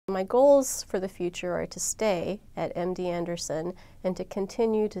My goals for the future are to stay at MD Anderson and to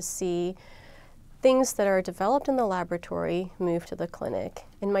continue to see things that are developed in the laboratory move to the clinic.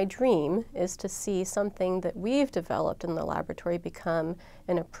 And my dream is to see something that we've developed in the laboratory become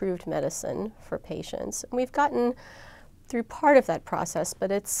an approved medicine for patients. And we've gotten through part of that process,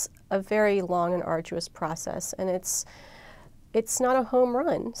 but it's a very long and arduous process, and it's not a home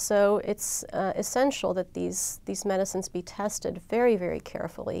run. So it's essential that these medicines be tested very, very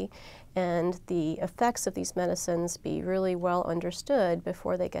carefully, and the effects of these medicines be really well understood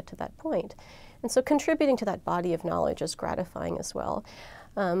before they get to that point. And so contributing to that body of knowledge is gratifying as well.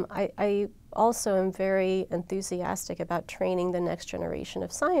 I also am very enthusiastic about training the next generation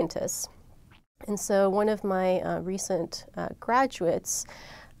of scientists. And so one of my recent graduates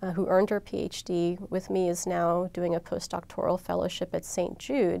who earned her PhD with me is now doing a postdoctoral fellowship at St.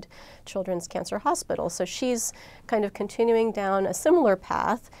 Jude Children's Cancer Hospital. So she's kind of continuing down a similar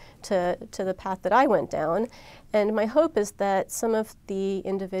path to the path that I went down. And my hope is that some of the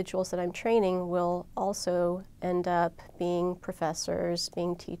individuals that I'm training will also end up being professors,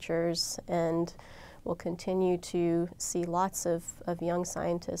 being teachers, and will continue to see lots of young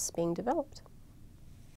scientists being developed.